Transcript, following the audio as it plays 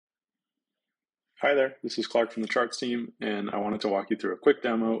Hi there, this is Clark from the Charts team, and I wanted to walk you through a quick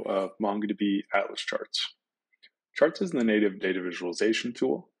demo of MongoDB Atlas Charts. Charts is the native data visualization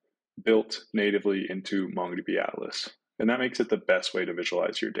tool built natively into MongoDB Atlas, and that makes it the best way to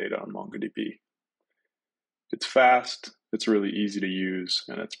visualize your data on MongoDB. It's fast, it's really easy to use,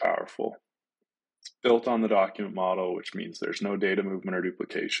 and it's powerful. It's built on the document model, which means there's no data movement or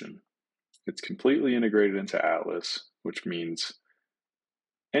duplication. It's completely integrated into Atlas, which means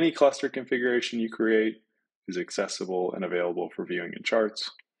any cluster configuration you create is accessible and available for viewing in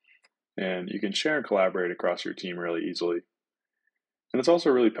charts, and you can share and collaborate across your team really easily. And it's also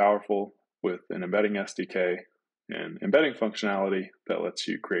really powerful with an embedding SDK and embedding functionality that lets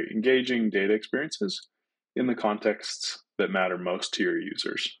you create engaging data experiences in the contexts that matter most to your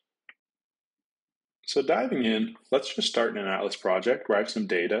users. So diving in, let's just start in an Atlas project where I have some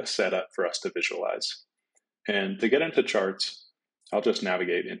data set up for us to visualize. And to get into charts, I'll just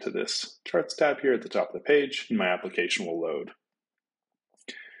navigate into this Charts tab here at the top of the page, and my application will load.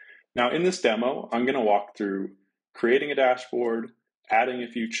 Now in this demo, I'm going to walk through creating a dashboard, adding a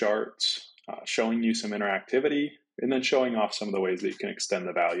few charts, showing you some interactivity, and then showing off some of the ways that you can extend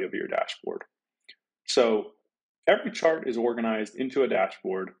the value of your dashboard. So every chart is organized into a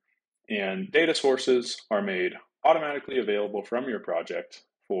dashboard, and data sources are made automatically available from your project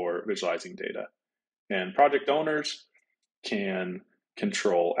for visualizing data. And project owners can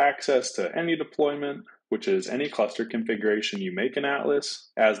control access to any deployment, which is any cluster configuration you make in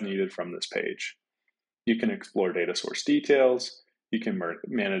Atlas as needed from this page. You can explore data source details, you can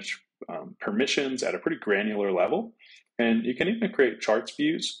manage permissions at a pretty granular level, and you can even create charts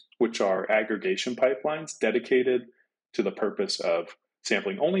views, which are aggregation pipelines dedicated to the purpose of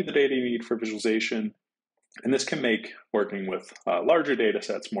sampling only the data you need for visualization, and this can make working with larger data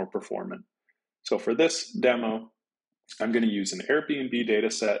sets more performant. So for this demo, I'm going to use an Airbnb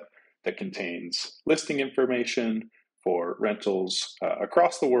data set that contains listing information for rentals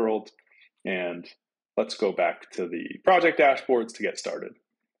across the world. And let's go back to the project dashboards to get started.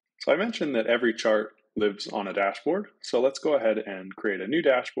 So I mentioned that every chart lives on a dashboard. So let's go ahead and create a new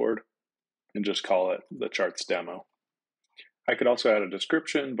dashboard and just call it the charts demo. I could also add a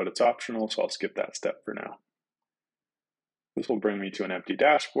description, but it's optional, so I'll skip that step for now. This will bring me to an empty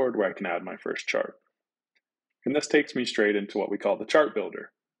dashboard where I can add my first chart. And this takes me straight into what we call the chart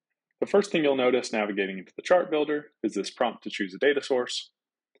builder. The first thing you'll notice navigating into the chart builder is this prompt to choose a data source.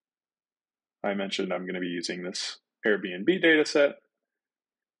 I mentioned I'm going to be using this Airbnb data set,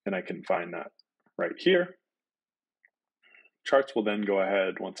 and I can find that right here. Charts will then go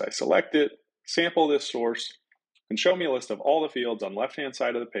ahead, once I select it, sample this source, and show me a list of all the fields on the left-hand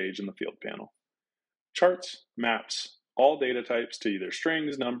side of the page in the field panel. Charts maps all data types to either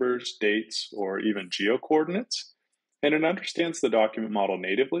strings, numbers, dates, or even geo-coordinates, and it understands the document model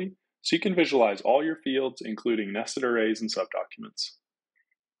natively, so you can visualize all your fields, including nested arrays and subdocuments.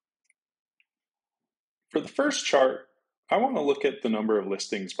 For the first chart, I want to look at the number of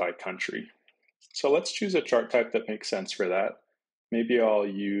listings by country. So let's choose a chart type that makes sense for that. Maybe I'll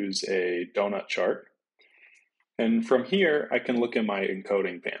use a donut chart. And from here, I can look at my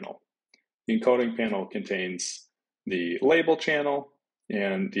encoding panel. The encoding panel contains the label channel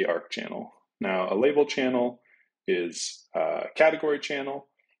and the arc channel. Now, a label channel is a category channel,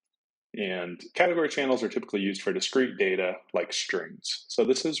 and category channels are typically used for discrete data like strings. So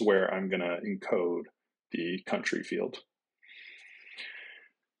this is where I'm going to encode the country field.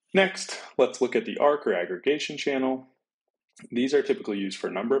 Next, let's look at the arc or aggregation channel. These are typically used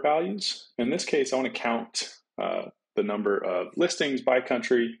for number values. In this case, I want to count the number of listings by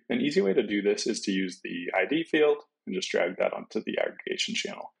country. An easy way to do this is to use the ID field and just drag that onto the aggregation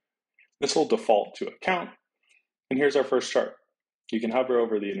channel. This will default to a count, and here's our first chart. You can hover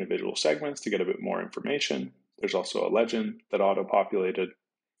over the individual segments to get a bit more information. There's also a legend that auto-populated.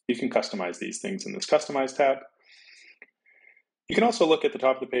 You can customize these things in this Customize tab. You can also look at the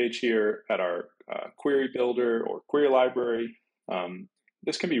top of the page here at our query builder or query library.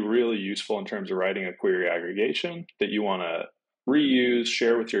 This can be really useful in terms of writing a query aggregation that you want to reuse,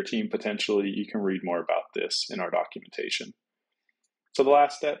 share with your team potentially. You can read more about this in our documentation. So the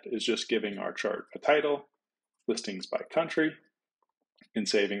last step is just giving our chart a title, listings by country, and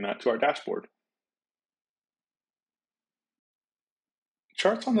saving that to our dashboard.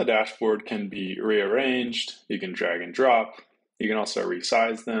 Charts on the dashboard can be rearranged. You can drag and drop. You can also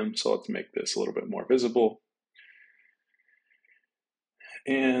resize them. So let's make this a little bit more visible.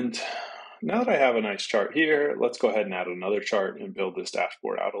 And now that I have a nice chart here, let's go ahead and add another chart and build this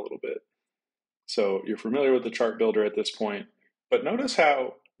dashboard out a little bit. So you're familiar with the chart builder at this point, but notice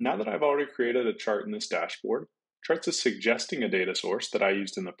how now that I've already created a chart in this dashboard, Charts is suggesting a data source that I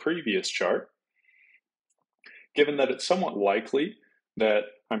used in the previous chart, given that it's somewhat likely that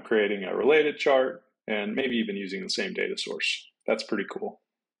I'm creating a related chart and maybe even using the same data source. That's pretty cool.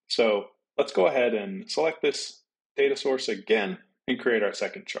 So let's go ahead and select this data source again and create our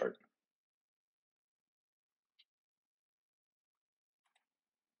second chart.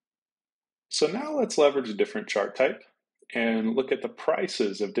 So now let's leverage a different chart type and look at the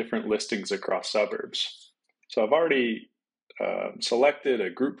prices of different listings across suburbs. So I've already selected a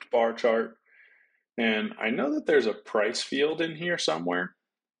grouped bar chart, and I know that there's a price field in here somewhere.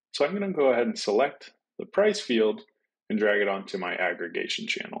 So I'm going to go ahead and select the price field and drag it onto my aggregation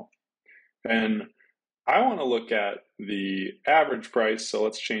channel. And I want to look at the average price, so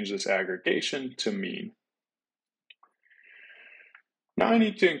let's change this aggregation to mean. Now I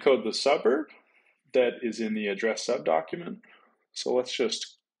need to encode the suburb that is in the address subdocument. So let's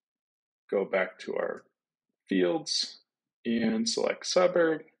just go back to our fields and select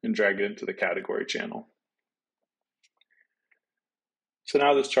suburb and drag it into the category channel. So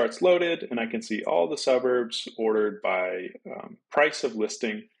now this chart's loaded and I can see all the suburbs ordered by price of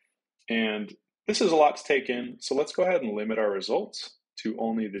listing. And this is a lot to take in, so let's go ahead and limit our results to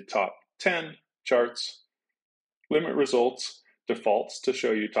only the top 10 charts. Limit results defaults to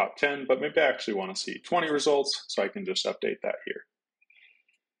show you top 10, but maybe I actually want to see 20 results, so I can just update that here.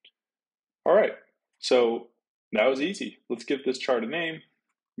 All right, so that was easy. Let's give this chart a name,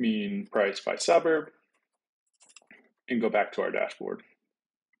 mean price by suburb, and go back to our dashboard.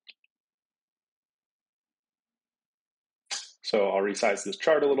 So I'll resize this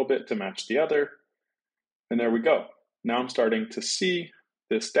chart a little bit to match the other, and there we go. Now I'm starting to see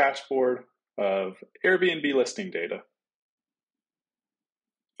this dashboard of Airbnb listing data.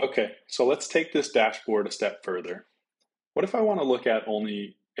 Okay, so let's take this dashboard a step further. What if I want to look at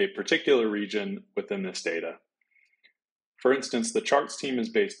only a particular region within this data? For instance, the charts team is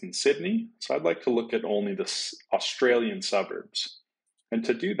based in Sydney, so I'd like to look at only the Australian suburbs. And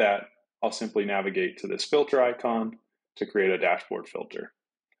to do that, I'll simply navigate to this filter icon to create a dashboard filter.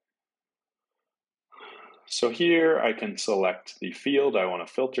 So here I can select the field I want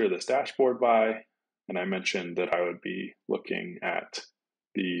to filter this dashboard by, and I mentioned that I would be looking at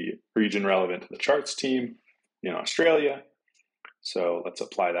the region relevant to the charts team in Australia. So let's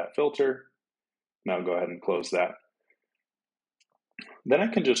apply that filter. Now go ahead and close that. Then I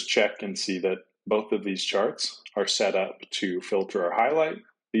can just check and see that both of these charts are set up to filter or highlight.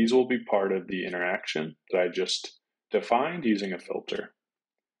 These will be part of the interaction that I just defined using a filter.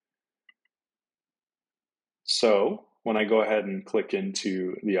 So when I go ahead and click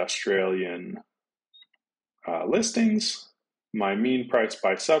into the Australian listings, my mean price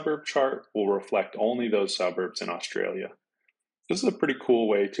by suburb chart will reflect only those suburbs in Australia. This is a pretty cool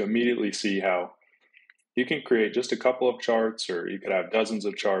way to immediately see how you can create just a couple of charts, or you could have dozens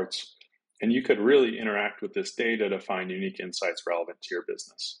of charts, and you could really interact with this data to find unique insights relevant to your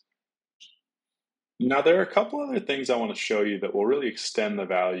business. Now, there are a couple other things I want to show you that will really extend the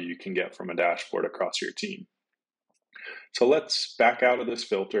value you can get from a dashboard across your team. So let's back out of this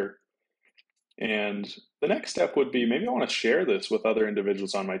filter. And the next step would be, maybe I want to share this with other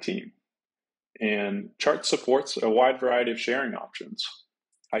individuals on my team. And Chart supports a wide variety of sharing options.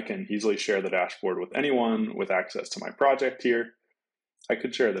 I can easily share the dashboard with anyone with access to my project here. I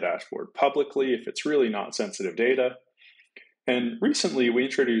could share the dashboard publicly if it's really not sensitive data. And recently we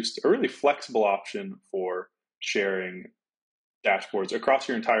introduced a really flexible option for sharing dashboards across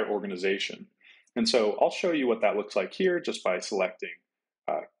your entire organization. And so I'll show you what that looks like here just by selecting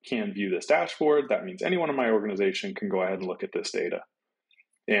can view this dashboard. That means anyone in my organization can go ahead and look at this data.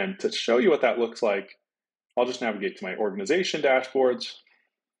 And to show you what that looks like, I'll just navigate to my organization dashboards.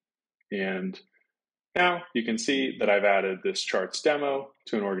 And now you can see that I've added this charts demo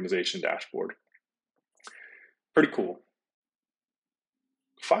to an organization dashboard. Pretty cool.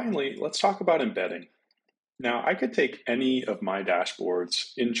 Finally, let's talk about embedding. Now, I could take any of my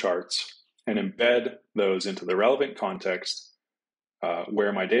dashboards in charts and embed those into the relevant context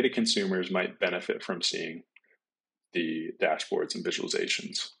where my data consumers might benefit from seeing the dashboards and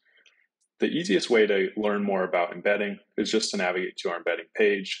visualizations. The easiest way to learn more about embedding is just to navigate to our embedding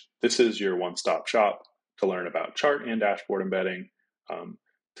page. This is your one-stop shop to learn about chart and dashboard embedding,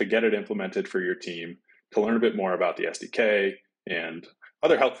 to get it implemented for your team, to learn a bit more about the SDK, and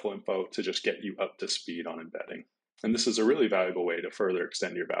other helpful info to just get you up to speed on embedding. And this is a really valuable way to further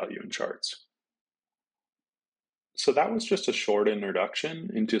extend your value in charts. So that was just a short introduction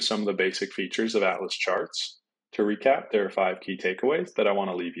into some of the basic features of Atlas Charts. To recap, there are 5 key takeaways that I want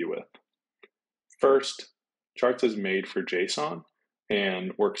to leave you with. First, Charts is made for JSON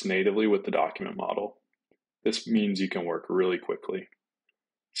and works natively with the document model. This means you can work really quickly.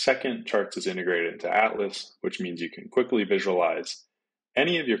 Second, Charts is integrated into Atlas, which means you can quickly visualize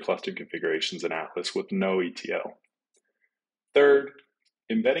any of your cluster configurations in Atlas with no ETL. Third,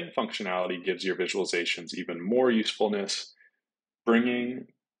 embedding functionality gives your visualizations even more usefulness, bringing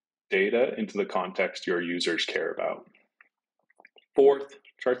data into the context your users care about. Fourth,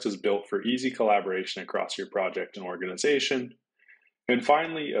 Charts is built for easy collaboration across your project and organization. And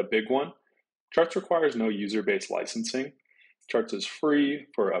finally, a big one, Charts requires no user-based licensing. Charts is free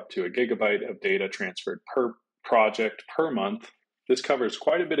for up to 1 gigabyte of data transferred per project per month. This covers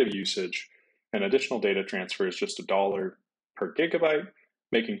quite a bit of usage, and additional data transfer is just $1 per gigabyte,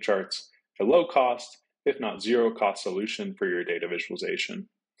 making Charts a low-cost, if not zero-cost solution for your data visualization.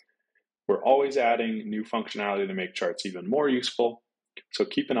 We're always adding new functionality to make Charts even more useful, so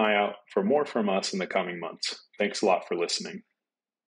keep an eye out for more from us in the coming months. Thanks a lot for listening.